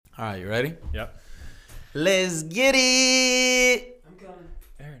All right, you ready? Yep. Let's get it. I'm coming.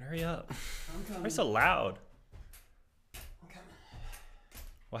 Aaron, hurry up. I'm coming. Why are you so loud? I'm coming.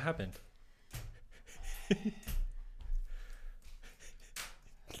 What happened?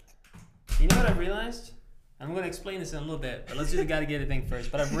 You know what I've realized? I'm going to explain this in a little bit, but let's do the gotta get it thing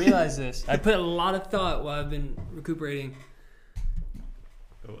first. But I've realized this. I put a lot of thought while I've been recuperating.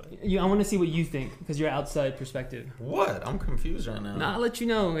 I want to see what you think because you're outside perspective. What? I'm confused right now. Nah, I'll let you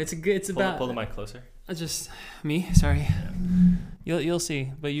know. It's about. Pull the mic closer. Just me. Sorry. You'll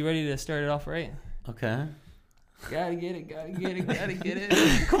see. But you ready to start it off, right? Okay. Gotta get it. Gotta get it. Gotta get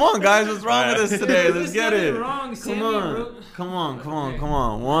it. Come on, guys. What's wrong with us today? Let's There's get nothing it. wrong, Sammy. Come on.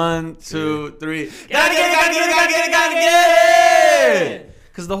 Okay. 1, 2, 3. Gotta get it.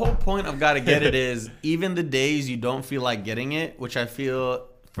 Because the whole point of gotta get it is even the days you don't feel like getting it, which I feel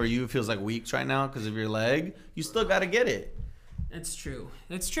for you feels like weeks right now because of your leg, you still gotta get it. That's true.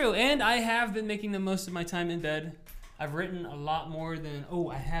 That's true. And I have been making the most of my time in bed. I've written a lot more than,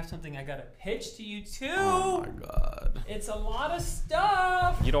 I have something I got to pitch to you too. Oh my God. It's a lot of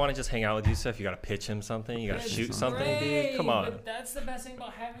stuff. You don't want to just hang out with Yusuf. You got to pitch him something. You got to shoot something, dude. Come on. But that's the best thing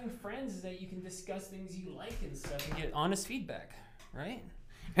about having friends is that you can discuss things you like and stuff and get honest feedback, right?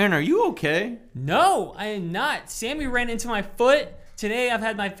 Aaron, are you okay? No, I am not. Sammy ran into my foot. Today I've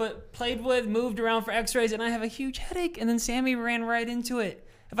had my foot played with, moved around for x-rays, and I have a huge headache. And then Sammy ran right into it.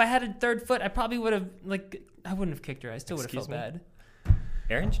 If I had a third foot, I probably would have, I wouldn't have kicked her. I still would have felt bad.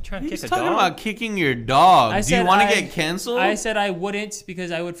 Aaron, you trying to He's kick a dog? talking about kicking your dog. Do you want to get canceled? I said I wouldn't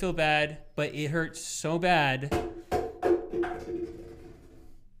because I would feel bad, but it hurts so bad.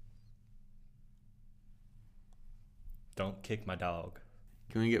 Don't kick my dog.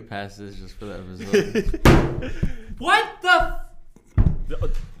 Can we get past this just for the episode? What the?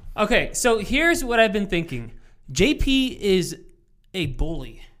 Okay, so here's what I've been thinking. JP is a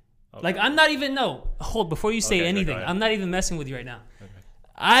bully. Okay. I'm not even, hold, before you say anything, I'm not even messing with you right now. Okay.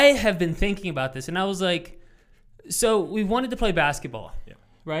 I have been thinking about this, and I was like, so we wanted to play basketball,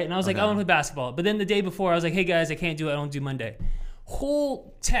 right? And I was like, I want to play basketball. But then the day before, I was like, hey, guys, I can't do it. I don't do Monday.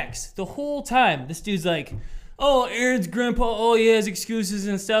 Whole text, the whole time, this dude's like, oh, Aaron's grandpa, he has excuses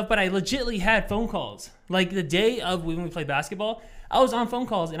and stuff. But I legitimately had phone calls. Like the day of when we played basketball, I was on phone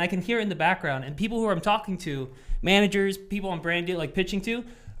calls, and I can hear it in the background. And people who I'm talking to, managers, people on brand deal, pitching to,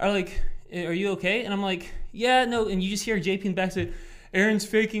 are like, are you okay? And I'm like, yeah, no. And you just hear JP in the back say, Aaron's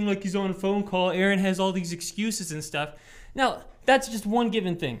faking like he's on a phone call. Aaron has all these excuses and stuff. Now, that's just one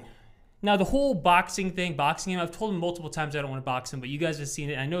given thing. Now, the whole boxing thing, I've told him multiple times I don't want to box him, but you guys have seen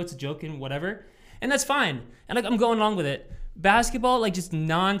it. I know it's a joke and whatever. And that's fine. And I'm going along with it. Basketball, just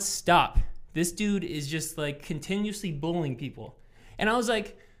nonstop. This dude is just continuously bullying people. And I was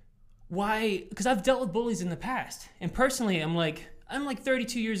like, why? Because I've dealt with bullies in the past. And personally, I'm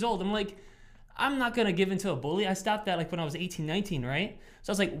 32 years old. I'm not going to give in to a bully. I stopped that when I was 18, 19, right? So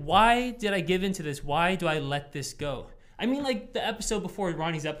I was like, why did I give into this? Why do I let this go? I mean, the episode before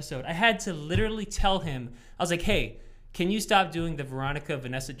Ronnie's episode, I had to literally tell him, I was like, hey, can you stop doing the Veronica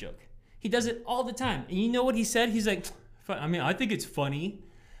Vanessa joke? He does it all the time. And you know what he said? He's like, I think it's funny.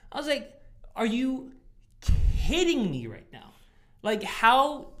 I was like, are you kidding me right now?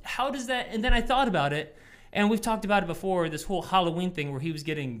 How does that? And then I thought about it. And we've talked about it before, this whole Halloween thing where he was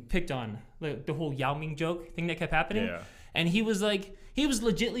getting picked on, the whole Yao Ming joke thing that kept happening. Yeah. And he was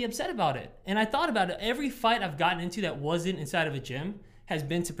legitimately upset about it. And I thought about it. Every fight I've gotten into that wasn't inside of a gym has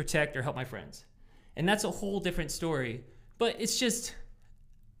been to protect or help my friends. And that's a whole different story. But it's just,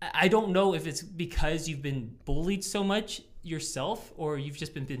 I don't know if it's because you've been bullied so much yourself or you've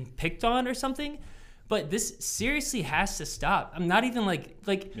just been picked on or something. But this seriously has to stop. I'm not even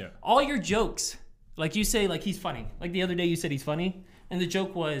all your jokes. You say, he's funny. The other day you said he's funny. And the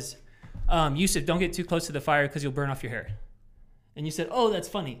joke was, Yusuf, don't get too close to the fire because you'll burn off your hair. And you said, oh, that's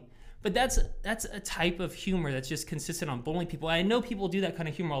funny. But that's a type of humor that's just consistent on bullying people. I know people do that kind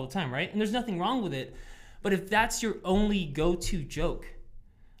of humor all the time, right? And there's nothing wrong with it. But if that's your only go-to joke,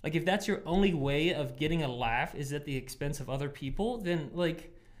 if that's your only way of getting a laugh is at the expense of other people, then,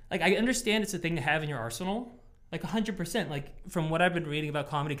 I understand it's a thing to have in your arsenal. 100%, from what I've been reading about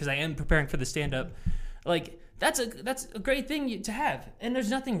comedy, because I am preparing for the stand-up, that's a great thing to have, and there's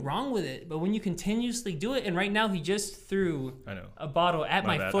nothing wrong with it. But when you continuously do it, and right now he just threw a bottle at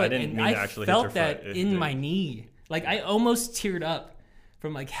my foot, and I felt that in my knee. I almost teared up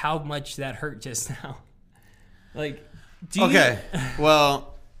from how much that hurt just now. Okay,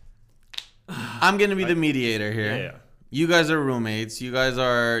 well, I'm gonna be the mediator here. Yeah. you guys are roommates. You guys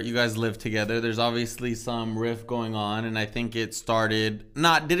live together. There's obviously some riff going on, and I think it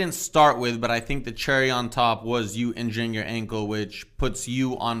didn't start with, but I think the cherry on top was you injuring your ankle, which puts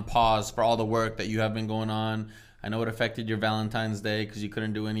you on pause for all the work that you have been going on. I know it affected your Valentine's Day because you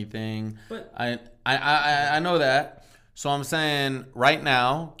couldn't do anything. But I know that. So I'm saying right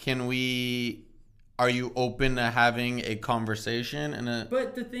now, are you open to having a conversation?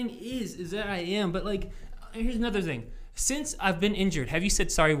 But the thing is that I am. But like, here's another thing. Since I've been injured, have you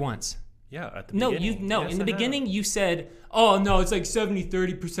said sorry once? Yeah, at the beginning. In the beginning you said, oh no, it's like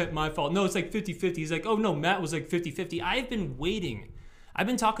 70-30% my fault. No, it's like 50-50. He's like, oh no, Matt was like 50-50. I've been waiting. I've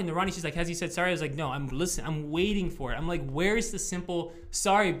been talking to Ronnie. She's like, has he said sorry? I was like, no, I'm waiting for it. I'm like, where's the simple,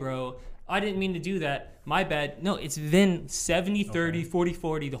 sorry, bro, I didn't mean to do that. My bad. No, it's been 70-30,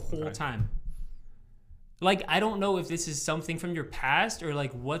 40-40 the whole time. Like, I don't know if this is something from your past or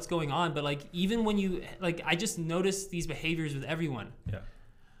like what's going on, but like, even when you, like, I just noticed these behaviors with everyone. Yeah.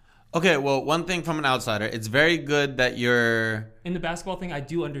 Okay, well, one thing from an outsider, it's very good that you're... In the basketball thing, I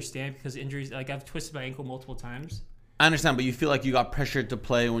do understand because injuries, like I've twisted my ankle multiple times. I understand, but you feel like you got pressured to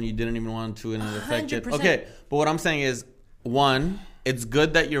play when you didn't even want to and it affected... 100%. Okay, but what I'm saying is, one, it's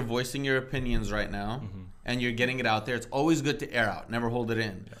good that you're voicing your opinions right now and you're getting it out there. It's always good to air out, never hold it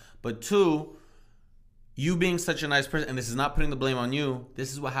in. Yeah. But two... You being such a nice person, and this is not putting the blame on you,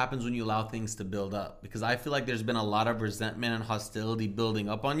 this is what happens when you allow things to build up. Because I feel like there's been a lot of resentment and hostility building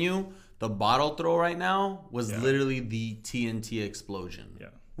up on you. The bottle throw right now was literally the TNT explosion. Yeah.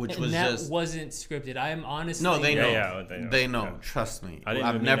 Which and was that just... wasn't scripted. I am honestly... No, they know. Yeah, they know. Yeah. Trust me.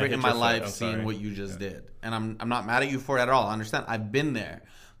 I've never in my life seen what you just did. And I'm not mad at you for it at all. I understand. I've been there.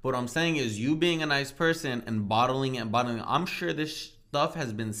 But what I'm saying is you being a nice person and bottling it, I'm sure this stuff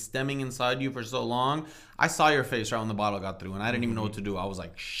has been stemming inside you for so long. I saw your face right when the bottle got through, and I didn't even know what to do. I was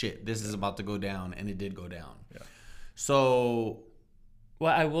like, shit, this is about to go down, and it did go down. Yeah. So...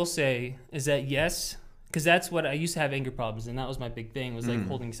 What I will say is that yes, because that's what I used to have anger problems, and that was my big thing, was like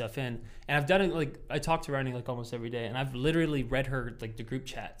holding stuff in. And I've done it, like, I talk to Ronnie like almost every day, and I've literally read her, like, the group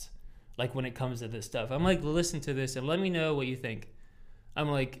chats, like, when it comes to this stuff. I'm like, listen to this and let me know what you think. I'm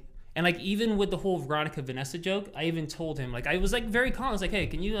like... And, like, even with the whole Veronica Vanessa joke, I even told him, like, I was, like, very calm. I was like, hey,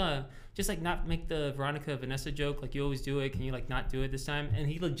 can you just, like, not make the Veronica Vanessa joke like you always do it? Can you, like, not do it this time? And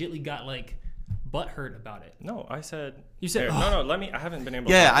he legitly got, like, butthurt about it. No, I said... You said... No, let me... I haven't been able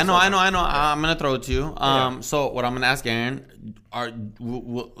to... Yeah, I know. I'm going to throw it to you. So what I'm going to ask Aaron,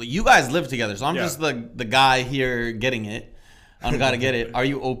 you guys live together, so I'm just the guy here getting it. I gotta get it. Are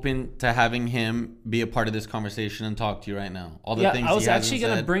you open to having him be a part of this conversation and talk to you right now? All the things I was actually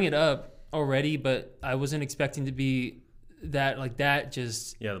gonna bring it up already, but I wasn't expecting to be that like that.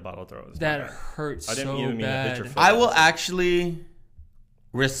 Just the bottle throw. That hurts so bad. I didn't even mean to hit your foot. I will actually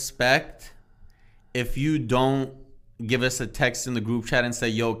respect if you don't give us a text in the group chat and say,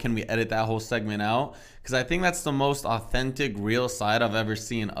 "Yo, can we edit that whole segment out?" Because I think that's the most authentic, real side I've ever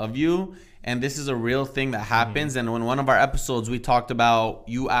seen of you. And this is a real thing that happens. And in one of our episodes, we talked about,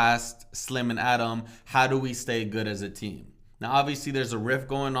 you asked Slim and Adam, how do we stay good as a team? Now, obviously, there's a riff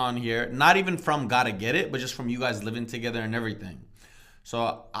going on here. Not even from Gotta Get It, but just from you guys living together and everything.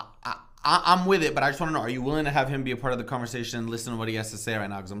 So I'm with it, but I just want to know, are you willing to have him be a part of the conversation and listen to what he has to say right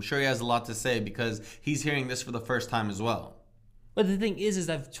now? Because I'm sure he has a lot to say because he's hearing this for the first time as well. But the thing is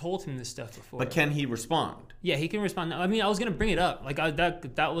I've told him this stuff before. But can he respond? Yeah, he can respond. I mean, I was going to bring it up. Like,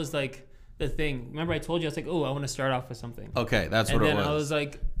 that was like... the thing. Remember I told you, I was like, oh, I want to start off with something. Okay, that's what it was. And then I was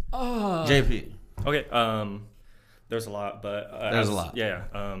like, oh. JP. Okay, there's a lot, but... there's a lot. Yeah,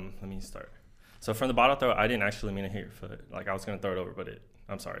 let me start. So from the bottle throw, I didn't actually mean to hit your foot. Like, I was going to throw it over, but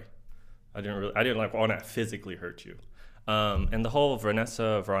I'm sorry. I didn't like want to physically hurt you. And the whole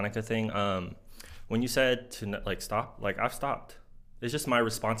Veronica thing, when you said to, like, stop, like, I've stopped. It's just my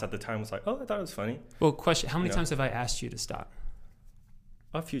response at the time was like, oh, I thought it was funny. Well, question, how many times have I asked you to stop?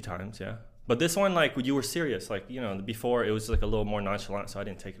 A few times, yeah. But this one, like, you were serious. Like, before it was like a little more nonchalant, so I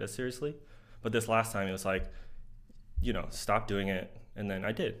didn't take it as seriously. But this last time, it was like, stop doing it. And then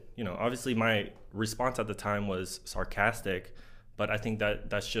I did. Obviously my response at the time was sarcastic, but I think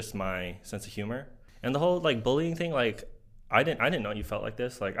that's just my sense of humor. And the whole, like, bullying thing, like, I didn't know you felt like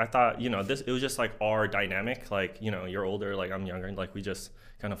this. Like, I thought, this, it was just like our dynamic. Like, you're older, like, I'm younger. Like, we just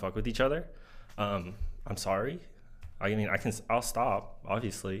kind of fuck with each other. I'm sorry. I mean, I'll stop,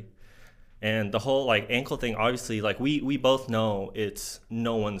 obviously. And the whole, like, ankle thing, obviously, like, we both know it's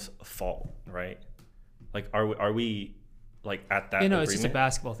no one's fault, right? Like, are we like, at that agreement? It's just a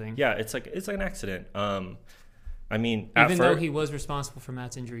basketball thing. Yeah, it's like an accident. I mean, even though he was responsible for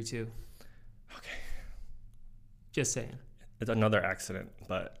Matt's injury, too. Okay. Just saying. It's another accident,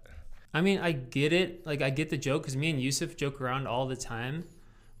 but I mean, I get it. Like, I get the joke because me and Yusuf joke around all the time.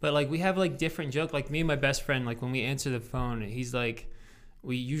 But, like, we have, like, different joke. Like, me and my best friend, like, when we answer the phone, he's like,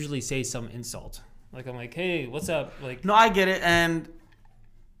 we usually say some insult. Like, I'm like, hey, what's up? Like, No, I get it. And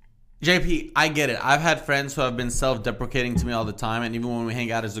JP, I get it. I've had friends who have been self-deprecating to me all the time. And even when we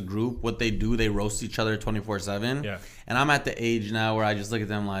hang out as a group, what they do, they roast each other 24/7. Yeah. And I'm at the age now where I just look at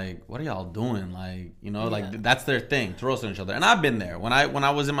them like, what are y'all doing? Like, you know, like that's their thing, to roast each other. And I've been there. When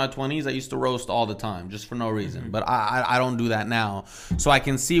I was in my 20s, I used to roast all the time just for no reason. But I don't do that now. So I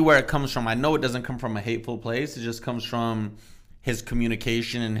can see where it comes from. I know it doesn't come from a hateful place. It just comes from his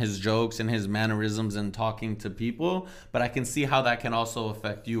communication and his jokes and his mannerisms and talking to people. But I can see how that can also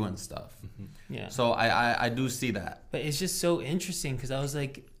affect you and stuff. yeah. So I do see that. But it's just so interesting because I was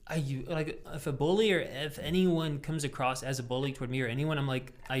like, if a bully or if anyone comes across as a bully toward me or anyone, I'm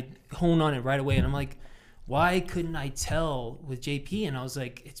like, I hone on it right away. And I'm like, why couldn't I tell with JP? And I was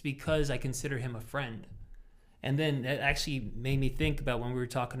like, it's because I consider him a friend. And then that actually made me think about when we were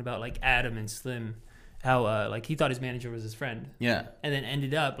talking about like Adam and Slim, how like he thought his manager was his friend. Yeah. And then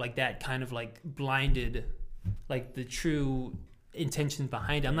ended up like that kind of like blinded like the true intentions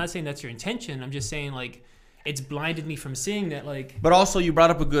behind it. I'm not saying that's your intention. I'm just saying like it's blinded me from seeing that like. But also you brought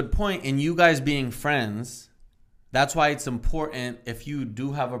up a good point. In you guys being friends, that's why it's important if you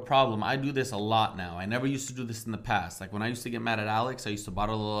do have a problem. I do this a lot now. I never used to do this in the past. Like when I used to get mad at Alex, I used to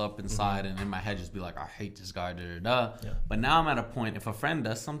bottle it up inside and in my head just be like, I hate this guy, da da da. Yeah. But now I'm at a point, if a friend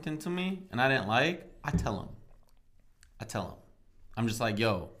does something to me and I didn't like, I tell him. I'm just like,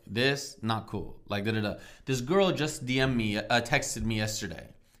 yo, this, not cool. Like, da da da. This girl just texted me yesterday.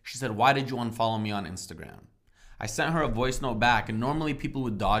 She said, why did you unfollow me on Instagram? I sent her a voice note back, and normally people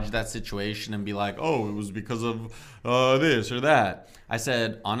would dodge that situation and be like, oh, it was because of this or that. I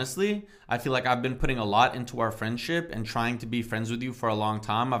said, honestly, I feel like I've been putting a lot into our friendship and trying to be friends with you for a long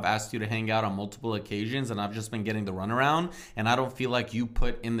time. I've asked you to hang out on multiple occasions, and I've just been getting the runaround, and I don't feel like you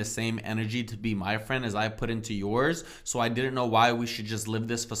put in the same energy to be my friend as I put into yours, so I didn't know why we should just live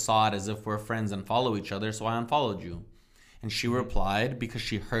this facade as if we're friends and follow each other, so I unfollowed you. And she replied, because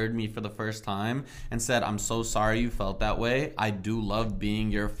she heard me for the first time, and said, I'm so sorry you felt that way. I do love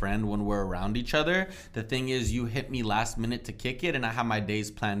being your friend when we're around each other. The thing is, you hit me last minute to kick it, and I have my days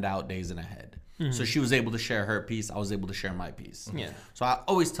planned out days in ahead. Mm-hmm. So she was able to share her piece. I was able to share my piece. Yeah. So I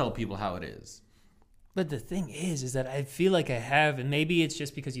always tell people how it is. But the thing is that I feel like I have, and maybe it's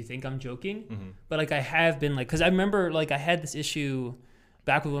just because you think I'm joking, but like I have been like, because I remember like I had this issue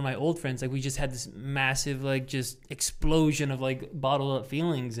back with one of my old friends. Like we just had this massive like just explosion of like bottled up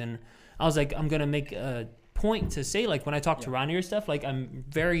feelings, and I was like, I'm gonna make a point to say like when I talk to Ronnie or stuff, like I'm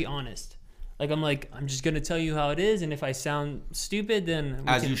very honest. Like I'm just gonna tell you how it is, and if I sound stupid, then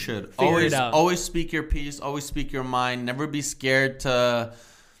as you should. Always speak your piece. Always speak your mind. Never be scared to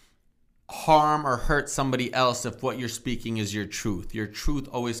harm or hurt somebody else if what you're speaking is your truth. Your truth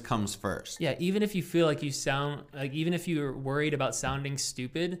always comes first. Yeah, even if you feel like you sound like, even if you're worried about sounding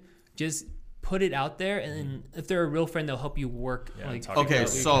stupid, just put it out there, and if they're a real friend, they'll help you work. Okay,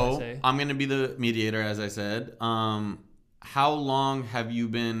 so I'm gonna be the mediator, as I said. How long have you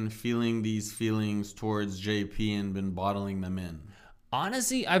been feeling these feelings towards JP and been bottling them in?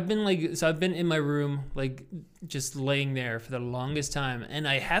 Honestly, I've been in my room, like just laying there for the longest time, and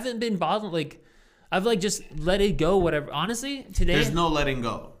I haven't been bothered. Like, I've like just let it go, whatever. Honestly, today there's no letting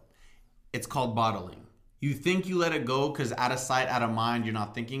go. It's called bottling. You think you let it go because out of sight, out of mind, you're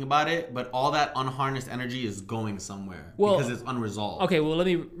not thinking about it, but all that unharnessed energy is going somewhere because it's unresolved. Okay, well, let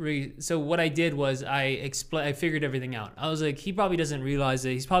me so what I did was I figured everything out. I was like, he probably doesn't realize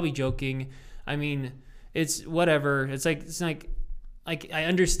it. He's probably joking. I mean, it's whatever. It's like I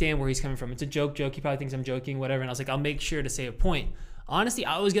understand where he's coming from. It's a joke. He probably thinks I'm joking, whatever. And I was like, I'll make sure to say a point. Honestly,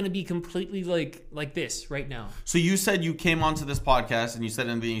 I was going to be completely like this right now. So you said you came onto this podcast and you said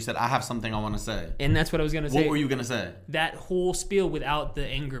in the beginning, you said, I have something I want to say. And that's what I was going to say. What were you going to say? That whole spiel without the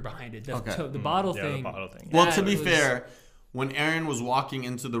anger behind it. The bottle thing. The bottle thing. Well, to be fair, when Aaron was walking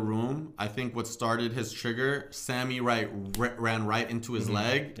into the room, I think what started his trigger, Sammy ran right into his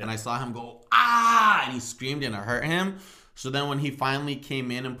leg. Yeah. And I saw him go, ah! And he screamed and it hurt him. So then when he finally came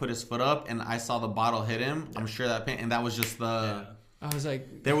in and put his foot up and I saw the bottle hit him, I'm sure that pain, and that was just the... I was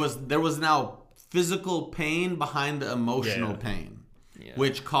like... There was now physical pain behind the emotional pain,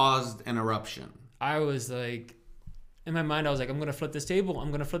 which caused an eruption. I was like... In my mind, I was like, I'm going to flip this table.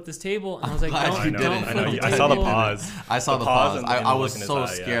 And I was like, I know. I saw the pause. I saw the pause. I was so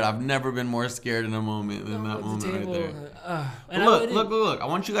scared. I've never been more scared in a moment than that moment right there. Look. I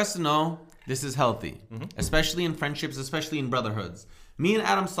want you guys to know this is healthy, especially in friendships, especially in brotherhoods. Me and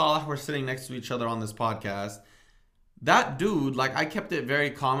Adam Salah were sitting next to each other on this podcast. That dude, like, I kept it very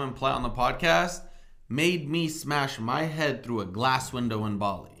calm and polite on the podcast, made me smash my head through a glass window in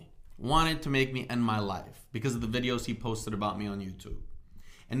Bali. Wanted to make me end my life because of the videos he posted about me on YouTube.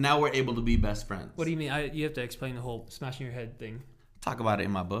 And now we're able to be best friends. What do you mean? You have to explain the whole smashing your head thing. Talk about it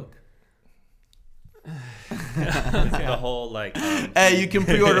in my book. The whole like Hey, you can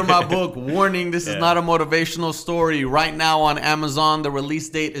pre-order my book. Warning, this is not a motivational story. Right now on Amazon, the release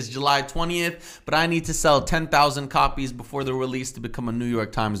date is July 20th, but I need to sell 10,000 copies before the release to become a New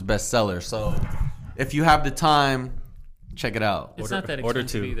York Times bestseller. So if you have the time, check it out. It's not that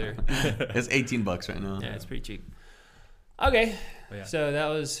expensive either. It's $18 right now. Yeah, it's pretty cheap. Okay, yeah. So that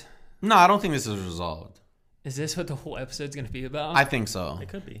was... No, I don't think this is resolved. Is this what the whole episode's going to be about? I think so. It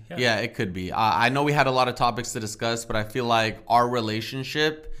could be. Yeah, it could be. I know we had a lot of topics to discuss, but I feel like our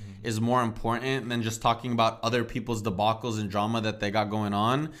relationship is more important than just talking about other people's debacles and drama that they got going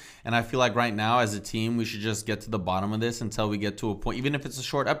on. And I feel like right now as a team, we should just get to the bottom of this until we get to a point, even if it's a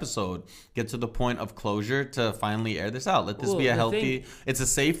short episode, get to the point of closure to finally air this out. Let this be a healthy, it's a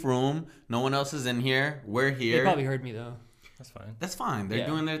safe room. No one else is in here. We're here. They probably heard me though. That's fine. That's fine. They're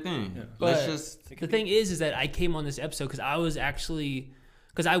doing their thing. Yeah. Let's just. The thing is that I came on this episode because I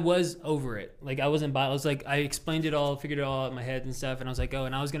was over it. Like I was like, I explained it all, figured it all out in my head and stuff. And I was like, oh,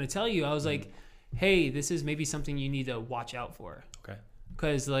 and I was going to tell you, I was like, hey, this is maybe something you need to watch out for. Okay.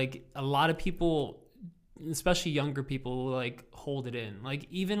 Because like a lot of people, especially younger people, like hold it in. Like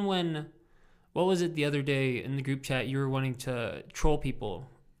even when, what was it the other day in the group chat, you were wanting to troll people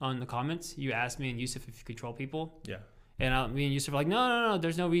on the comments. You asked me and Yusuf if you could troll people. Yeah. And me and Yusuf were like, no,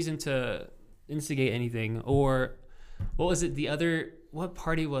 there's no reason to instigate anything. Or what was it? What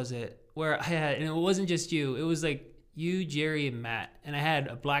party was it? Where I had, and it wasn't just you. It was like you, Jerry, and Matt. And I had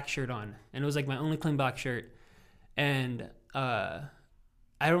a black shirt on. And it was like my only clean black shirt. And I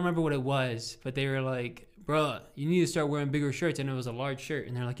don't remember what it was, but they were like, bro, you need to start wearing bigger shirts. And it was a large shirt.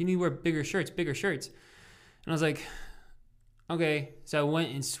 And they're like, you need to wear bigger shirts. And I was like, okay. So I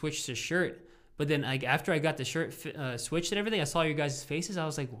went and switched the shirt. But then, like after I got the shirt switched and everything, I saw your guys' faces. I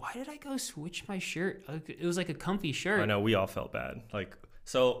was like, "Why did I go switch my shirt? It was like a comfy shirt." I know we all felt bad. Like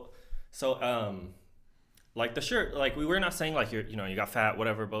like the shirt. Like we were not saying like you got fat,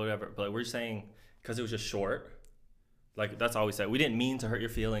 whatever. But we're saying because it was just short. Like that's all we said. We didn't mean to hurt your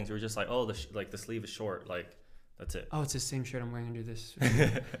feelings. We were just like, oh, the sleeve is short. Like that's it. Oh, it's the same shirt I'm wearing under this,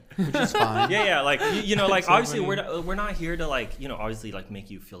 which is fine. Yeah. Like you know, like so obviously funny. we're not here to like obviously like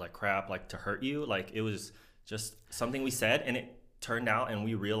make you feel like crap, like to hurt you. Like it was just something we said, and it turned out, and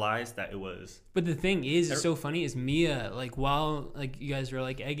we realized that it was. But the thing is, it's so funny. Is Mia like while like you guys were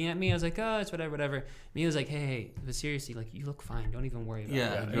like egging at me, I was like, oh, it's whatever. Mia was like, hey, but seriously, like you look fine. Don't even worry about it.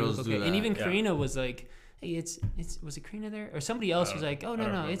 Yeah, Like, girls do that. And even Karina was like, hey, it's was it Karina there or somebody else was like, oh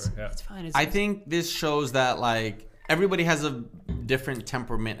no, it's fine. I think this shows that like everybody has a different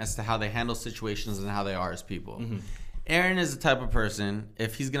temperament as to how they handle situations and how they are as people. Mm-hmm. Aaron is the type of person,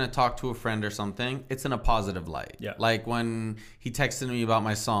 if he's going to talk to a friend or something, it's in a positive light. Yeah. Like when he texted me about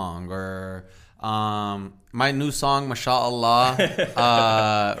my song or my new song, Masha'Allah,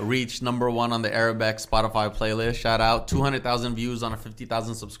 reached #1 on the Arabic Spotify playlist. Shout out. 200,000 views on a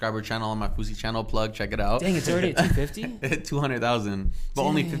 50,000 subscriber channel on my Fusi channel. Plug. Check it out. Dang, it's already at 250? 200,000. But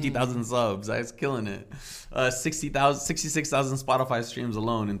only 50,000 subs. That's killing it. 66,000 Spotify streams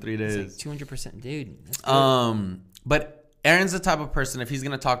alone in 3 days. It's like 200%. Dude, that's good. But Aaron's the type of person, if he's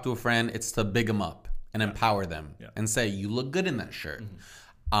going to talk to a friend, it's to big them up and empower them and say, you look good in that shirt.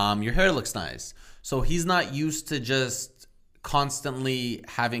 Mm-hmm. Your hair looks nice. So he's not used to just constantly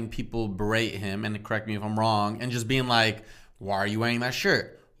having people berate him, and correct me if I'm wrong, and just being like, why are you wearing that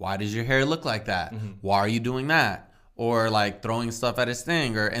shirt? Why does your hair look like that? Mm-hmm. Why are you doing that? Or like throwing stuff at his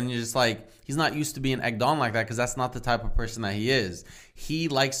thing, and you're just like, he's not used to being egged on like that because that's not the type of person that he is. He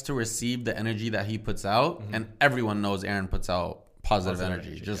likes to receive the energy that he puts out, and everyone knows Aaron puts out positive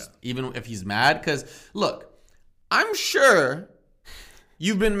energy. Just even if he's mad, because look, I'm sure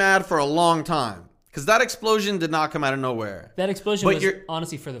you've been mad for a long time because that explosion did not come out of nowhere. That explosion was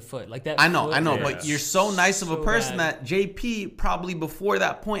honestly for the foot, like that. I know, but you're so nice of a person that JP probably before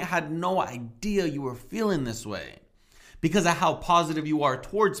that point had no idea you were feeling this way. Because of how positive you are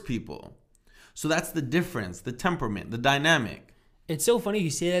towards people. So that's the difference, the temperament, the dynamic. It's so funny you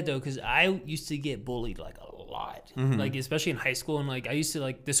say that, though, because I used to get bullied, like, a lot. Mm-hmm. Like, especially in high school. And, like, I used to,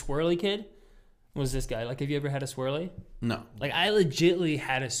 like, the swirly kid was this guy. Like, have you ever had a swirly? No. Like, I legitimately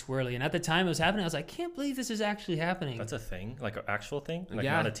had a swirly. And at the time it was happening, I was like, I can't believe this is actually happening. That's a thing? Like an actual thing? Like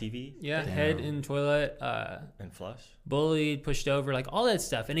not a TV? Yeah, head in toilet. And flush? Bullied, pushed over, like, all that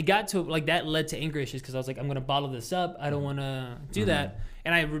stuff. And it got to, like, that led to anger issues because I was like, I'm going to bottle this up. I don't want to do that.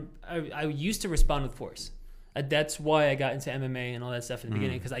 And I used to respond with force. That's why I got into MMA and all that stuff in the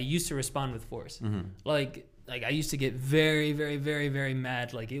beginning, because I used to respond with force. Like I used to get very, very, very, very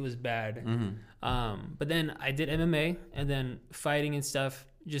mad. Like it was bad. But then I did MMA, and then fighting and stuff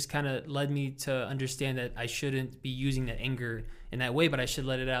just kind of led me to understand that I shouldn't be using that anger in that way, but I should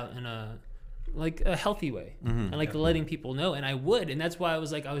let it out in a healthy way, and letting people know. And I would, and that's why I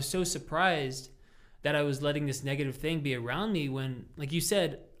was so surprised that I was letting this negative thing be around me when, like you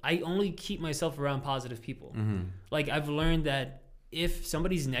said, I only keep myself around positive people. Like I've learned that if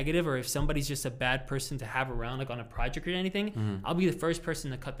somebody's negative, or if somebody's just a bad person to have around, like on a project or anything, I'll be the first person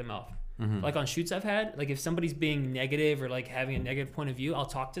to cut them off. Like on shoots I've had, like if somebody's being negative or like having a negative point of view, I'll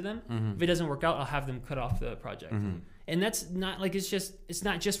talk to them. If it doesn't work out, I'll have them cut off the project. And that's not like, it's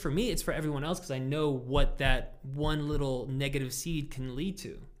not just for me, it's for everyone else, because I know what that one little negative seed can lead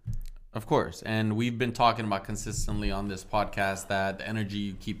to. Of course. And we've been talking about consistently on this podcast that the energy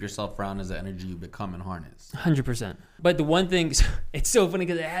you keep yourself around is the energy you become and harness. 100%. But the one thing, it's so funny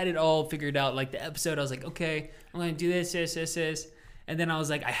because I had it all figured out. Like the episode, I was like, okay, I'm going to do this. And then I was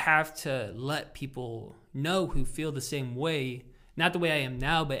like, I have to let people know who feel the same way. Not the way I am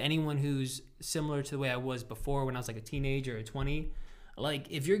now, but anyone who's similar to the way I was before when I was like a teenager or 20. Like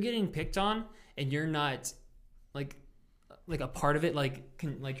if you're getting picked on and you're not like a part of it, like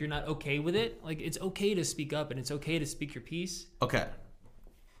you're not okay with it, like it's okay to speak up and it's okay to speak your piece. Okay.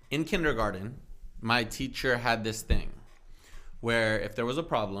 In kindergarten, my teacher had this thing where if there was a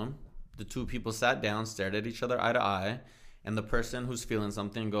problem, the two people sat down, stared at each other eye to eye, and the person who's feeling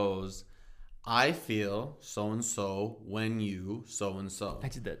something goes, I feel so-and-so when you so-and-so. I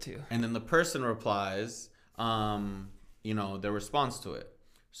did that too. And then the person replies, their response to it.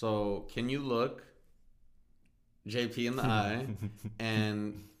 So can you look JP in the eye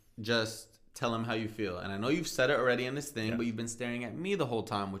and just tell him how you feel? And I know you've said it already in this thing, but you've been staring at me the whole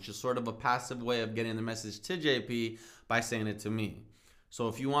time, which is sort of a passive way of getting the message to JP by saying it to me. So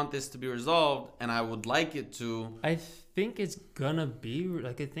if you want this to be resolved, and I would like it to... I think it's gonna be,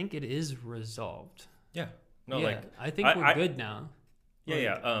 I think it is resolved. Yeah. No, yeah, I think we're good now.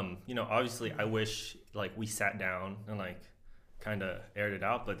 Yeah, obviously I wish, like, we sat down and, like, kind of aired it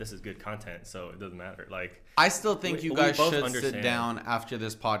out, but this is good content, so it doesn't matter. Like, I still think you guys should sit down after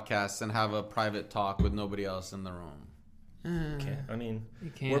this podcast and have a private talk with nobody else in the room. I mean,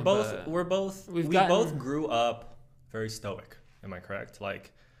 we both grew up very stoic. Am I correct?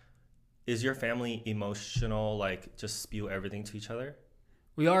 Like, is your family emotional? Like, just spew everything to each other?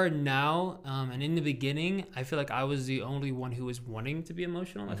 We are now, and in the beginning, I feel like I was the only one who was wanting to be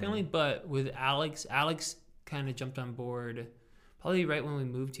emotional in my family. But with Alex kind of jumped on board probably right when we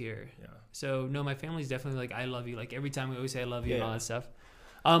moved here. Yeah. So no, my family's definitely like, I love you. Like every time we always say I love you and all that stuff.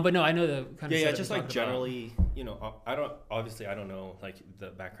 But no, I know the kind of just like generally, I don't know like the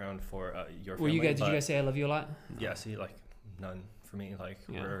background for your family. Did you guys say I love you a lot? Yeah, see, like none for me. Like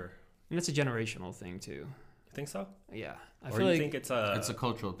and it's a generational thing too. You think so? Yeah, I feel like it's a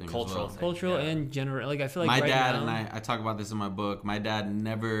cultural thing. Cultural and general. Like I feel like my dad and I talk about this in my book. My dad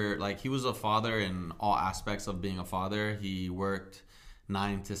never he was a father in all aspects of being a father. He worked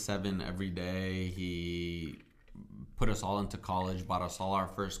 9 to 7 every day. He put us all into college, bought us all our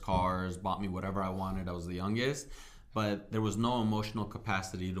first cars, bought me whatever I wanted. I was the youngest, but there was no emotional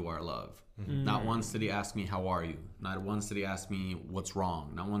capacity to our love. Mm-hmm. Not once did he ask me, how are you? Not once did he ask me, what's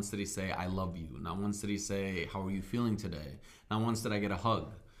wrong? Not once did he say, I love you. Not once did he say, how are you feeling today? Not once did I get a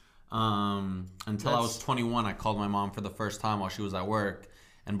hug. Until I was 21, I called my mom for the first time while she was at work.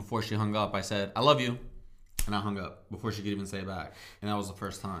 And before she hung up, I said, I love you. And I hung up before she could even say it back. And that was the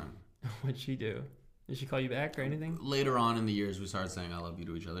first time. What'd she do? Did she call you back or anything? Later on in the years, we started saying I love you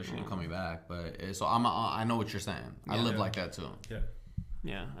to each other. She didn't call me back. But so I know what you're saying. I live like that too.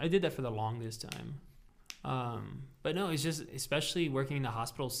 Yeah, I did that for the longest time. But no, it's just, especially working in the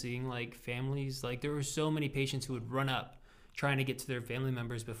hospital, seeing like families, like there were so many patients who would run up trying to get to their family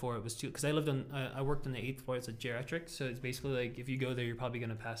members before it was too, because I worked on the 8th floor. It's a geriatric, so it's basically like if you go there, you're probably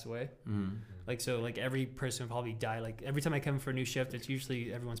going to pass away. Mm-hmm. Like, so like every person would probably die. Like every time I come for a new shift, it's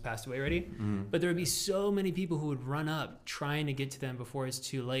usually everyone's passed away already. Mm-hmm. But there would be so many people who would run up trying to get to them before it's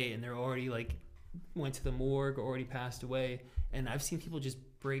too late, and they're already like went to the morgue or already passed away. And I've seen people just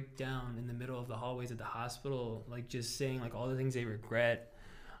break down in the middle of the hallways at the hospital, like just saying like all the things they regret.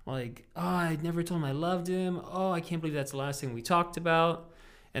 Like, oh, I never told him I loved him. Oh, I can't believe that's the last thing we talked about,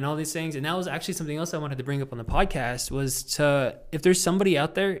 and all these things. And that was actually something else I wanted to bring up on the podcast, was to, if there's somebody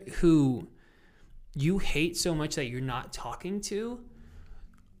out there who you hate so much that you're not talking to,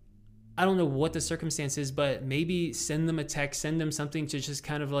 I don't know what the circumstance is, but maybe send them a text, send them something to just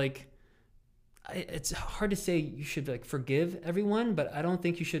kind of like it's hard to say you should like forgive everyone, but I don't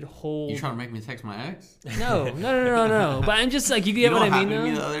think you should hold. You trying to make me text my ex? No. But I'm just like, you You get know what what I mean. happened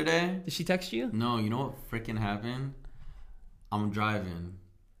to me Though? the other day? Did she text you? No, you know what freaking happened? I'm driving,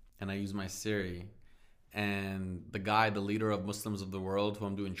 and I use my Siri, and the guy, the leader of Muslims of the world, who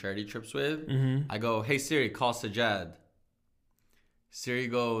I'm doing charity trips with, I go, "Hey Siri, call Sajjad." Siri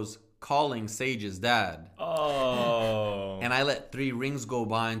goes, "Calling Sage's dad." Oh. And I let 3 rings go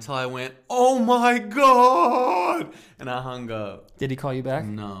by until I went, "Oh my God!" And I hung up. Did he call you back?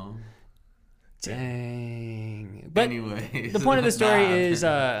 No. Dang. But Anyways, the point of the story nah. is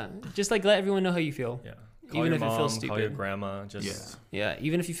just like let everyone know how you feel. Yeah. Even Call if your it feels mom, call your stupid. grandma. Just Yeah,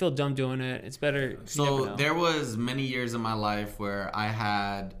 even if you feel dumb doing it, it's better. You never So know. there was many years in my life where I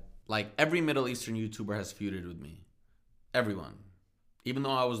had, like, every Middle Eastern YouTuber has feuded with me. Everyone. Even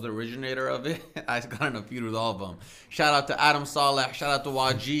though I was the originator of it, I got in a feud with all of them. Shout out to Adam Saleh. Shout out to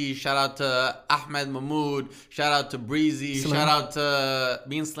Waji. Shout out to Ahmed Mahmoud. Shout out to Breezy. Slim. Shout out to...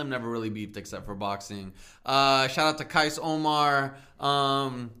 Me and Slim never really beefed except for boxing. Shout out to Kais Omar.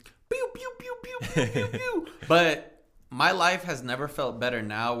 Pew, pew, pew, pew, pew, pew, pew. But... my life has never felt better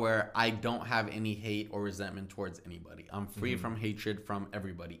now where I don't have any hate or resentment towards anybody. I'm free from hatred from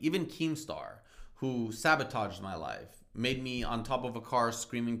everybody. Even Keemstar, who sabotaged my life, made me on top of a car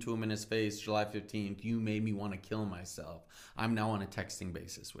screaming to him in his face, July 15th, "You made me want to kill myself." I'm now on a texting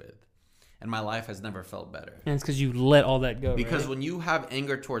basis with. And my life has never felt better. And it's because you let all that go. Because right? when you have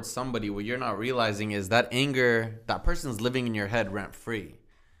anger towards somebody, what you're not realizing is that anger, that person's living in your head rent free.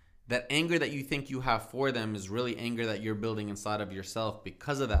 That anger that you think you have for them is really anger that you're building inside of yourself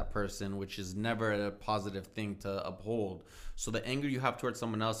because of that person, which is never a positive thing to uphold. So the anger you have towards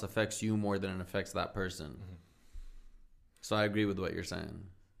someone else affects you more than it affects that person. So I agree with what you're saying.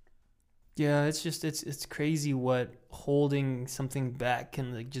 Yeah, it's just it's crazy what holding something back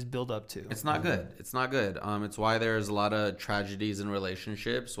can like just build up to. It's not good. It's not good. It's why there's a lot of tragedies in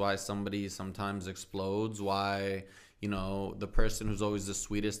relationships, why somebody sometimes explodes, why... you know, the person who's always the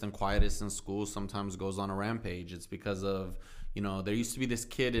sweetest and quietest in school sometimes goes on a rampage. It's because of, you know, there used to be this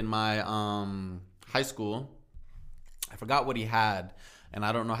kid in my high school. I forgot what he had, and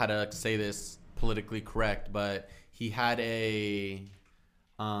I don't know how to say this politically correct, but he had a,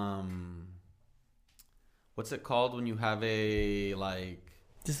 what's it called when you have a, like...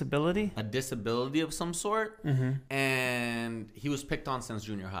 Disability? A disability of some sort. And he was picked on since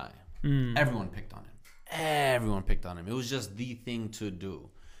junior high. Everyone picked on him. Everyone picked on him. It was just the thing to do.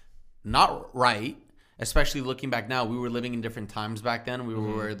 Not right, especially looking back now. We were living in different times back then. We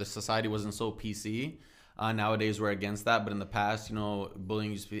were where the society wasn't so PC. Nowadays, we're against that. But in the past, you know,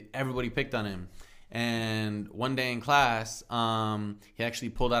 bullying used to be... everybody picked on him. And one day in class, he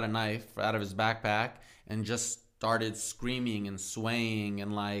actually pulled out a knife out of his backpack and just started screaming and swaying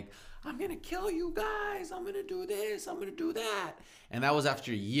and like... I'm going to kill you guys. I'm going to do this. I'm going to do that. And that was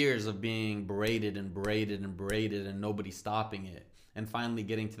after years of being berated and nobody stopping it. And finally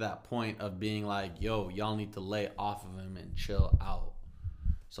getting to that point of being like, yo, y'all need to lay off of him and chill out.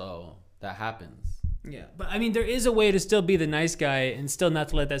 So that happens. Yeah, but I mean, there is a way to still be the nice guy and still not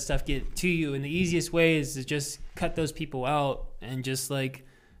to let that stuff get to you. And the easiest way is to just cut those people out and just like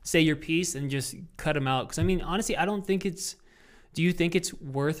say your piece and just cut them out. Because I mean, honestly, I don't think it's... do you think it's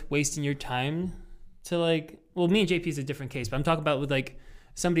worth wasting your time to like... well, me and JP is a different case, but I'm talking about with like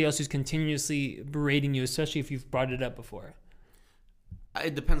somebody else who's continuously berating you, especially if you've brought it up before.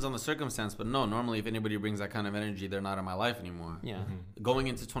 It depends on the circumstance, but no, normally if anybody brings that kind of energy, they're not in my life anymore. Yeah. Going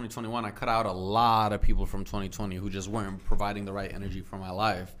into 2021, I cut out a lot of people from 2020 who just weren't providing the right energy for my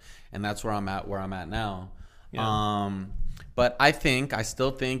life. And that's where I'm at now. Yeah. But I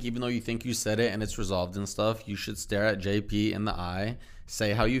still think, even though you think you said it and it's resolved and stuff, you should stare at JP in the eye,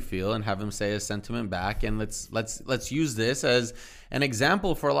 say how you feel, and have him say his sentiment back. And let's use this as an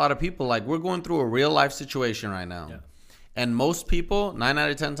example for a lot of people. Like, we're going through a real life situation right now. Yeah. And most people, 9 out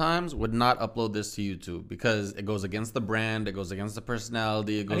of 10 times, would not upload this to YouTube because it goes against the brand, it goes against the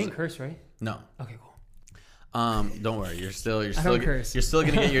personality. It goes... I didn't curse, right? No. Okay, cool. Don't worry. You're still curse. you're still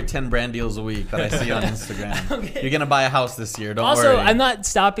gonna get your 10 brand deals a week that I see on Instagram. Okay. You're gonna buy a house this year. Don't Also, worry. I'm not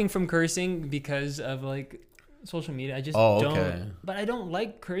stopping from cursing because of like social media. I just don't. Okay. But I don't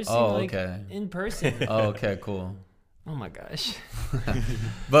like cursing okay. in person. Oh, okay, cool. Oh my gosh.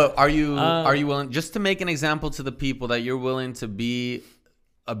 But are you willing, just to make an example to the people, that you're willing to be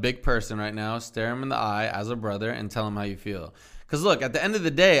a big person right now, stare him in the eye as a brother and tell him how you feel? Because look, at the end of the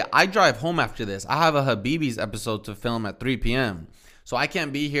day, I drive home after this. I have a Habibi's episode to film at 3 p.m. So I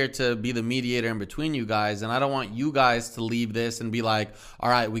can't be here to be the mediator in between you guys. And I don't want you guys to leave this and be like, all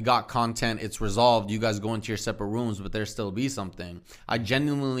right, we got content. It's resolved. You guys go into your separate rooms, but there still be something. I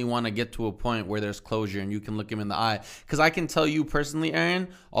genuinely want to get to a point where there's closure and you can look him in the eye. Because I can tell you personally, Aaron,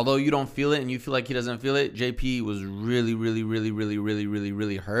 although you don't feel it and you feel like he doesn't feel it, JP was really, really, really, really, really, really,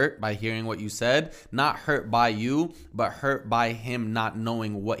 really hurt by hearing what you said. Not hurt by you, but hurt by him not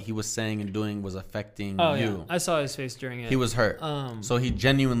knowing what he was saying and doing was affecting you. Yeah. I saw his face during it. He was hurt. So he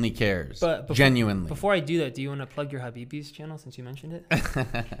genuinely cares. But genuinely. Before I do that, do you want to plug your Habibi's channel since you mentioned it?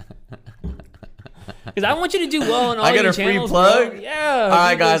 Because I want you to do well on all your channels. I got a free plug? Bro. Yeah. All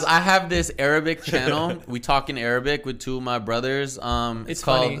right, guys. I have this Arabic channel. We talk in Arabic with two of my brothers. It's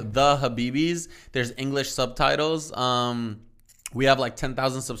called funny. The Habibis. There's English subtitles. We have like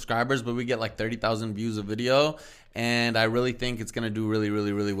 10,000 subscribers, but we get like 30,000 views a video. And I really think it's going to do really,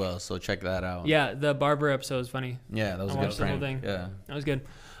 really, really well. So check that out. Yeah, the barber episode was funny. Yeah, that was I a good watched the whole prank. thing. Yeah. That was good.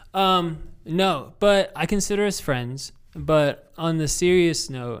 No, but I consider us friends. But on the serious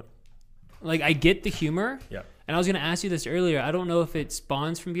note, like I get the humor. Yeah. And I was going to ask you this earlier. I don't know if it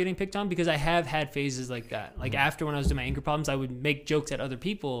spawns from getting picked on because I have had phases like that. Like after when I was doing my anger problems, I would make jokes at other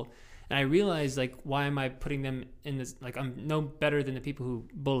people. And I realized, like, why am I putting them in this? Like, I'm no better than the people who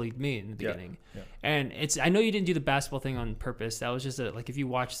bullied me in the beginning. Yeah. And I know you didn't do the basketball thing on purpose. That was just like, if you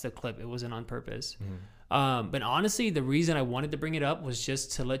watch the clip, it wasn't on purpose. But honestly, the reason I wanted to bring it up was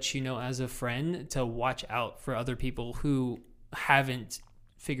just to let you know as a friend to watch out for other people who haven't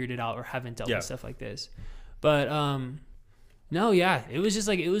figured it out or haven't dealt with stuff like this. But, no, yeah, it was just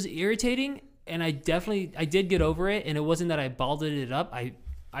like, it was irritating. And I did get over it. And it wasn't that I balled it up.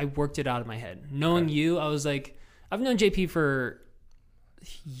 I worked it out of my head. Knowing you, I was like, I've known JP for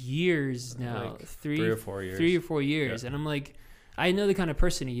years now, like 3 or 4 years, and I'm like, I know the kind of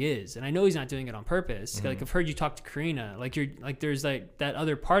person he is, and I know he's not doing it on purpose. Like I've heard you talk to Karina, like you're like there's like that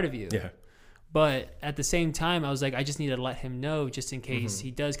other part of you. Yeah. But at the same time, I was like, I just need to let him know just in case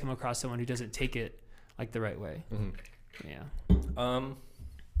he does come across someone who doesn't take it like the right way. Yeah. How do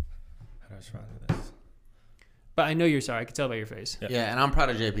I respond to this? But I know you're sorry. I could tell by your face. Yeah, and I'm proud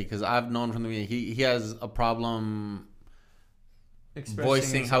of JP because I've known from the beginning he has a problem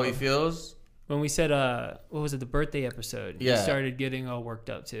voicing how he feels. When we said, what was it, the birthday episode? Yeah. He started getting all worked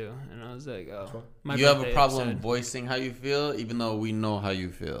up too. And I was like, oh. You have a problem episode. voicing how you feel, even though we know how you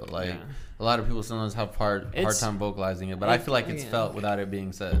feel. Like, Yeah. a lot of people sometimes have hard time vocalizing it, but I feel like it's felt without it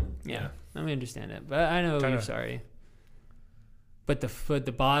being said. Yeah, I mean, understand it. But I know Kinda. you're sorry. But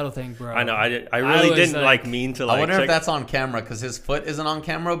the bottle thing, bro. I know. I really was didn't like mean to like. I wonder check. if that's on camera because his foot isn't on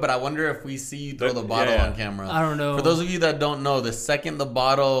camera, but I wonder if we see you throw the bottle on camera. I don't know. For those of you that don't know, the second the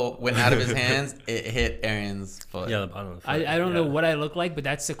bottle went out of his hands, it hit Aaron's foot. Yeah, the bottom of the foot. I don't know what I look like, but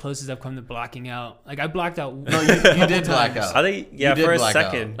that's the closest I've come to blacking out. Like I blocked out. No, you did black out. I think You did for a black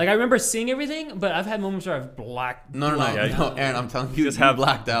second. Like I remember seeing everything, but I've had moments where I've blacked. No, Aaron, I'm telling you, just you have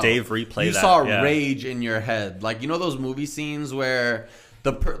blacked out. Dave replay You that, saw yeah. rage in your head. Like, you know those movie scenes where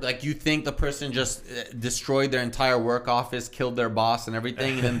like you think the person just destroyed their entire work office, killed their boss and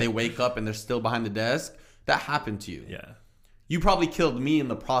everything, and then they wake up and they're still behind the desk? That happened to you. Yeah. You probably killed me in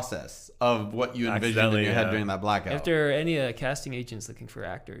the process of what you envisioned in your head during that blackout. If there are any casting agents looking for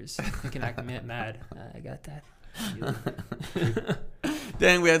actors who can act mad, I got that.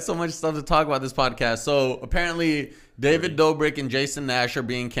 Dang, we had so much stuff to talk about this podcast. So apparently David Dobrik and Jason Nash are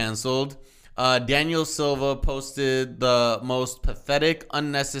being canceled. Daniel Silva posted the most pathetic,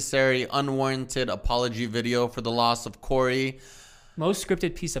 unnecessary, unwarranted apology video for the loss of Corey. Most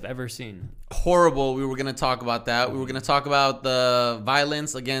scripted piece I've ever seen. Horrible. We were going to talk about that. We were going to talk about the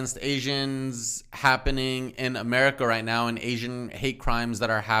violence against Asians happening in America right now and Asian hate crimes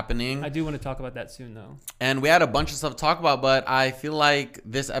that are happening. I do want to talk about that soon, though. And we had a bunch of stuff to talk about, but I feel like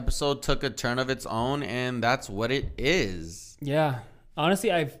this episode took a turn of its own, and that's what it is. Yeah.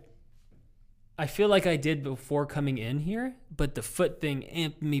 Honestly, I feel like I did before coming in here, but the foot thing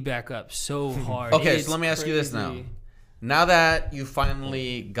amped me back up so hard. Okay, It's so let me ask you this now. crazy. Now that you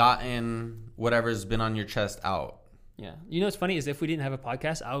finally gotten whatever's been on your chest out. Yeah. You know what's funny is if we didn't have a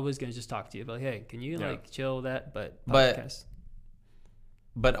podcast, I was going to just talk to you. But like, hey, can you like chill that? But podcast.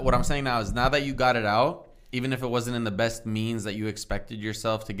 But what I'm saying now is now that you got it out, even if it wasn't in the best means that you expected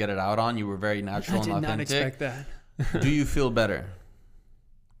yourself to get it out on, you were very natural and authentic. I did not expect that. Do you feel better?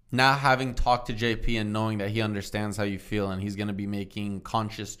 Now having talked to JP and knowing that he understands how you feel and he's going to be making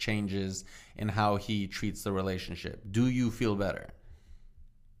conscious changes in how he treats the relationship. Do you feel better?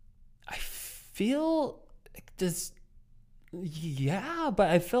 I feel like this. Yeah, but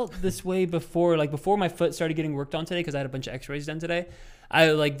I felt this way before. Like before my foot started getting worked on today because I had a bunch of x-rays done today.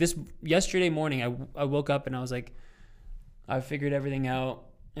 Yesterday morning, I woke up and I was like, I figured everything out.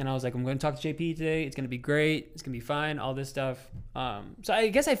 And I was like, I'm going to talk to JP today. It's going to be great. It's going to be fine. All this stuff. So I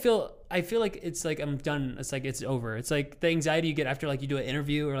guess I feel like it's like I'm done. It's like it's over. It's like the anxiety you get after like you do an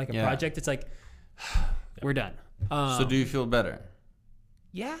interview or like a project. It's like we're done. So do you feel better?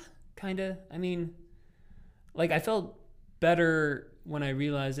 Yeah, kind of. I mean, like I felt better when I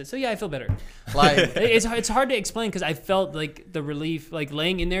realized it. So yeah, I feel better. Like it's hard to explain because I felt like the relief, like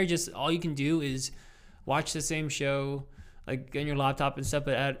laying in there. Just all you can do is watch the same show. Like on your laptop and stuff,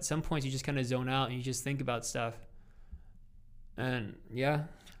 but at some points you just kind of zone out and you just think about stuff. And yeah,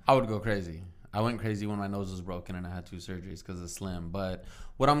 I would go crazy. I went crazy when my nose was broken and I had 2 surgeries because of Slim. But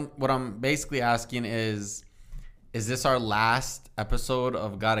what I'm basically asking is this our last episode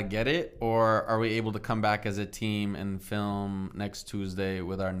of Gotta Get It, or are we able to come back as a team and film next Tuesday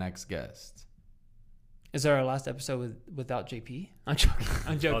with our next guest? Is there our last episode without JP? I'm joking.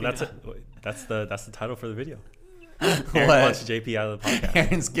 Oh, that's the title for the video. Aaron wants JP out of the podcast.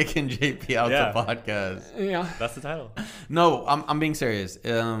 Aaron's kicking JP out the podcast. Yeah, that's the title. No, I'm being serious.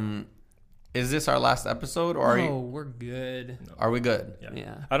 Is this our last episode, or we're good? Are we good?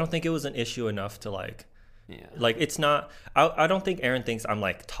 Yeah. I don't think it was an issue enough to like it's not. I don't think Aaron thinks I'm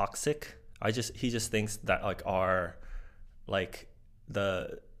like toxic. He just thinks that like our like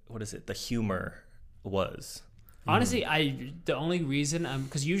the humor was. Honestly, the only reason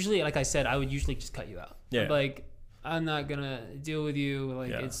because usually, like I said, I would usually just cut you out. Yeah. Like I'm not gonna deal with you.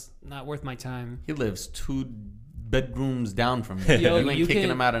 Like it's not worth my time. He lives 2 bedrooms down from me. Yo, you ain't kicking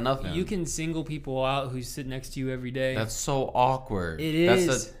him out of nothing. You can single people out who sit next to you every day. That's so awkward. It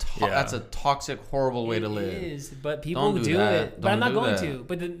is. That's a toxic, horrible way to live. It is, but people do it. But I'm not going to.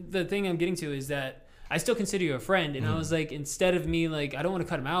 But the thing I'm getting to is that I still consider you a friend, and I was like, instead of me like, I don't want to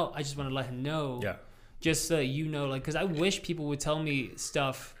cut him out. I just want to let him know. Yeah. Just so you know, like, because I wish people would tell me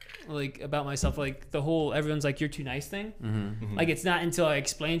stuff like about myself, like the whole everyone's like you're too nice thing. Like it's not until I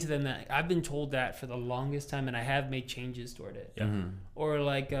explain to them that I've been told that for the longest time, and I have made changes toward it. Or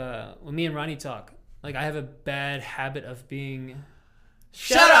like when me and Ronnie talk, like I have a bad habit of being.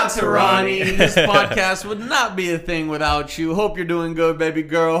 Shout out to Ronnie. This podcast would not be a thing without you. Hope you're doing good, baby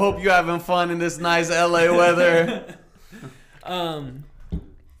girl. Hope you're having fun in this nice LA weather.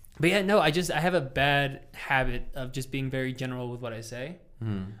 But yeah, no, I have a bad habit of just being very general with what I say.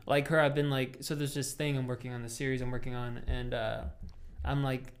 Like her, I've been like, so there's this thing I'm working on, the series I'm working on, and I'm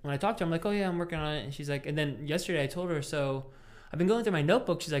like, when I talk to her, I'm like, oh yeah, I'm working on it, and she's like, and then yesterday I told her, so I've been going through my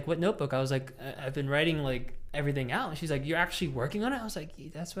notebook. She's like, what notebook? I was like, I've been writing like everything out. And she's like, you're actually working on it? I was like,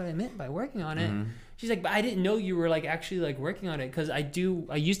 that's what I meant by working on it. She's like, but I didn't know you were like actually like working on it, because I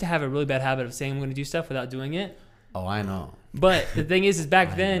used to have a really bad habit of saying I'm going to do stuff without doing it. Oh, I know. But the thing is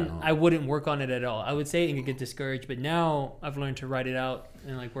back then I wouldn't work on it at all. I would say it and get discouraged, but now I've learned to write it out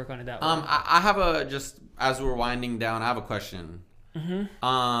and like work on it that way. I have just as we're winding down, I have a question.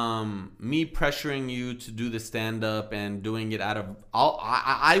 Me pressuring you to do the stand up and doing it out of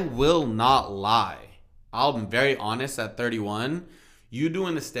I will not lie. I'm very honest at 31. You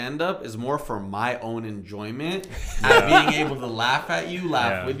doing the stand up is more for my own enjoyment at being able to laugh at you,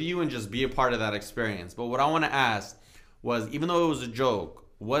 laugh with you, and just be a part of that experience. But what I want to ask was, even though it was a joke,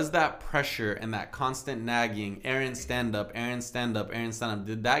 was that pressure and that constant nagging, Aaron stand up, Aaron stand up, Aaron stand up,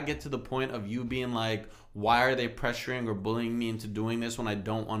 did that get to the point of you being like, why are they pressuring or bullying me into doing this when I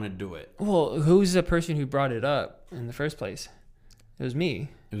don't want to do it? Well, who's the person who brought it up in the first place? It was me.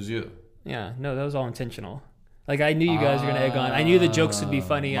 It was you. Yeah, no, that was all intentional. Like, I knew you guys were going to egg on. I knew the jokes would be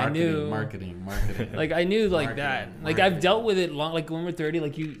funny. Marketing. Like, I knew like that. Like, I've dealt with it long. Like, when we're 30,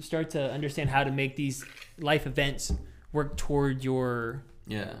 like, you start to understand how to make these life events work toward your...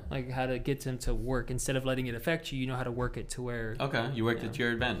 Yeah. Like, how to get them to work. Instead of letting it affect you, you know how to work it to where... Okay, you worked it to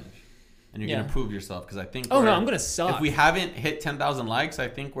your advantage. And you're going to prove yourself, because I think... Oh, no, I'm going to suck. If we haven't hit 10,000 likes, I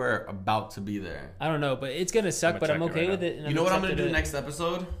think we're about to be there. I don't know, but it's going to suck, but I'm okay with it. And you know what I'm going to do next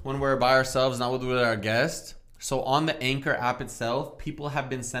episode? When we're by ourselves, not with our guest? So on the Anchor app itself, people have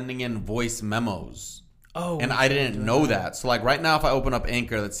been sending in voice memos. Oh. And I didn't know that. So like right now, if I open up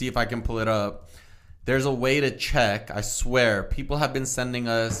Anchor, let's see if I can pull it up. There's a way to check. I swear. People have been sending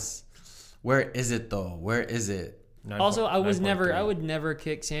us. Where is it though? Where is it? Also, I would never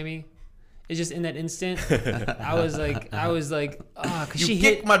kick Sammy. It's just in that instant. I was like, cause you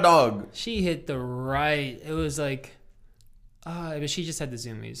kicked my dog. She hit the right. It was like, but she just had the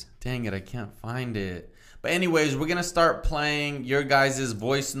zoomies. Dang it, I can't find it. But anyways, we're going to start playing your guys'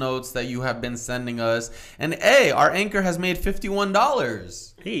 voice notes that you have been sending us. And hey, our Anchor has made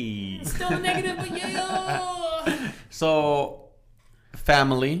 $51. Hey. Still negative, but yeah. So,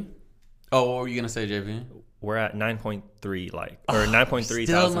 family. Oh, what were you going to say, JP? We're at 9.3 or 9.3 still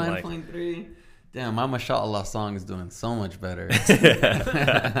thousand 9.3. Damn, my Mashallah song is doing so much better.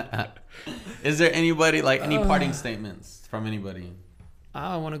 Is there anybody, like, any parting statements from anybody?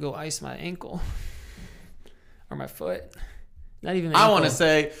 I want to go ice my ankle or my foot. Not even. I want to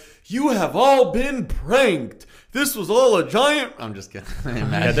say, you have all been pranked. This was all a giant. I'm just kidding.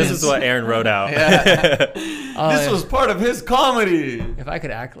 Yeah, this is what Aaron wrote out. This was part of his comedy. If I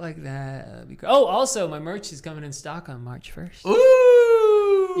could act like that, that'd be cool. Oh, also, my merch is coming in stock on March 1st.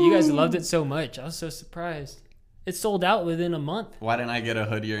 Ooh. You guys loved it so much. I was so surprised. It sold out within a month. Why didn't I get a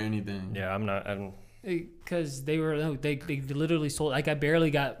hoodie or anything? Yeah, I'm Because they literally sold. Like, I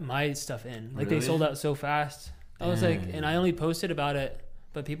barely got my stuff in. Like, Really? they sold out so fast. I was like, and I only posted about it,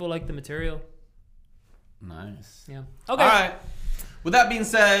 but people like the material. Nice. Yeah. Okay. All right. With that being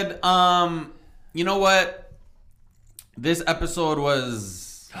said, you know what? This episode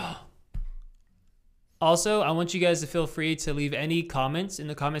was... Also, I want you guys to feel free to leave any comments in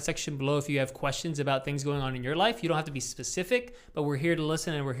the comment section below if you have questions about things going on in your life. You don't have to be specific, but we're here to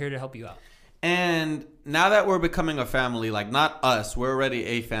listen and we're here to help you out. And now that we're becoming a family, like, not us, we're already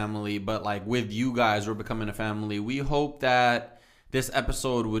a family, but like with you guys, we're becoming a family. We hope that this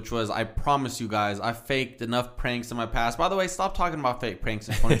episode, which was, I promise you guys, I faked enough pranks in my past. By the way, stop talking about fake pranks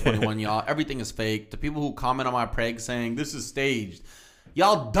in 2021, y'all. Everything is fake. The people who comment on my pranks saying this is staged,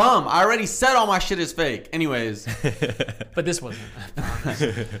 y'all dumb. I already said all my shit is fake. Anyways. But this wasn't. I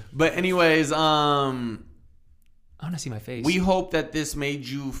promise. But anyways, I want to see my face. we hope that this made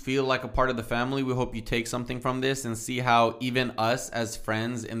you feel like a part of the family. We hope you take something from this and see how even us as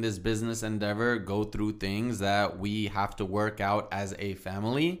friends in this business endeavor go through things that we have to work out as a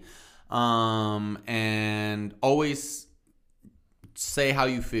family. And always say how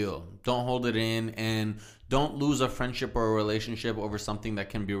you feel. Don't hold it in, and don't lose a friendship or a relationship over something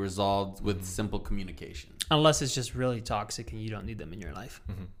that can be resolved with simple communication. Unless it's just really toxic and you don't need them in your life.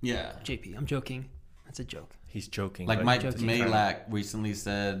 Yeah. JP, I'm joking. That's a joke. He's joking. Like but- Mike joking. Malak recently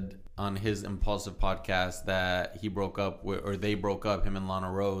said on his Impulsive podcast that he broke up with, or they broke up, him and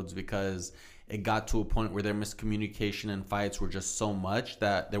Lana Rhodes, because it got to a point where their miscommunication and fights were just so much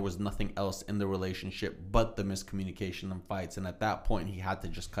that there was nothing else in the relationship but the miscommunication and fights. And at that point, he had to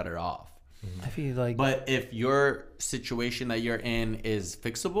just cut it off. I feel like. But if your situation that you're in is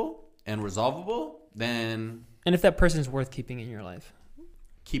fixable and resolvable, then And if that person's worth keeping in your life.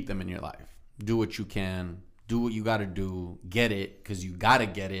 keep them in your life. Do what you can. Do what you got to do. Get it, because you got to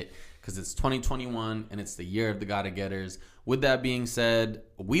get it, because it's 2021 and it's the year of the gotta getters. With that being said,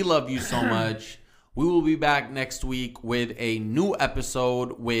 we love you so much. We will be back next week with a new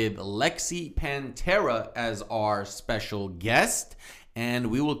episode with Lexi Pantera as our special guest.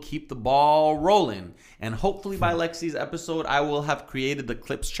 And we will keep the ball rolling. And hopefully by Lexi's episode, I will have created the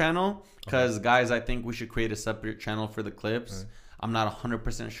Clips channel. Because, guys, I think we should create a separate channel for the Clips. I'm not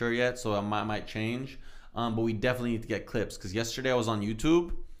 100% sure yet, so I might change. But we definitely need to get Clips. Because yesterday I was on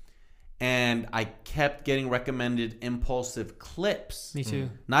YouTube, and I kept getting recommended Impulsive Clips. Me too.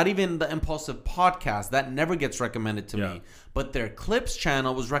 Not even the Impulsive podcast. That never gets recommended to Yeah. me. But their Clips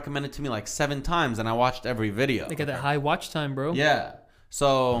channel was recommended to me like 7 times, and I watched every video. They got that high watch time, bro. Yeah.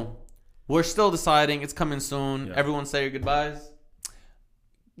 So we're still deciding. It's coming soon. Yeah. Everyone say your goodbyes.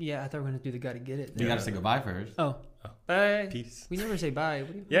 Yeah, I thought we were going to do the gotta get it. You got to say goodbye first. Oh. Bye. Peace. We never say bye.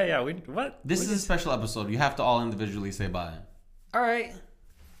 What do you... Yeah. What? This is a special episode. You have to all individually say bye. All right.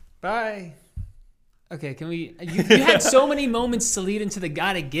 Bye. Okay, can we... You had so many moments to lead into the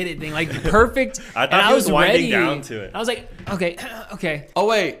gotta get it thing. Like, perfect. I thought and he was winding ready. down to it. I was like, okay, okay. Oh,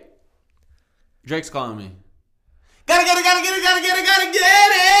 wait. Drake's calling me. Gotta get it, gotta get it, gotta get it, gotta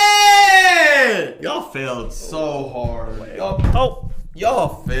get it! Y'all failed so hard.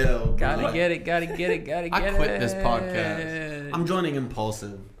 Y'all failed. Gotta bro. get it, gotta get it, gotta get it. I quit this podcast. I'm joining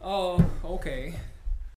Impulsive. Oh, okay.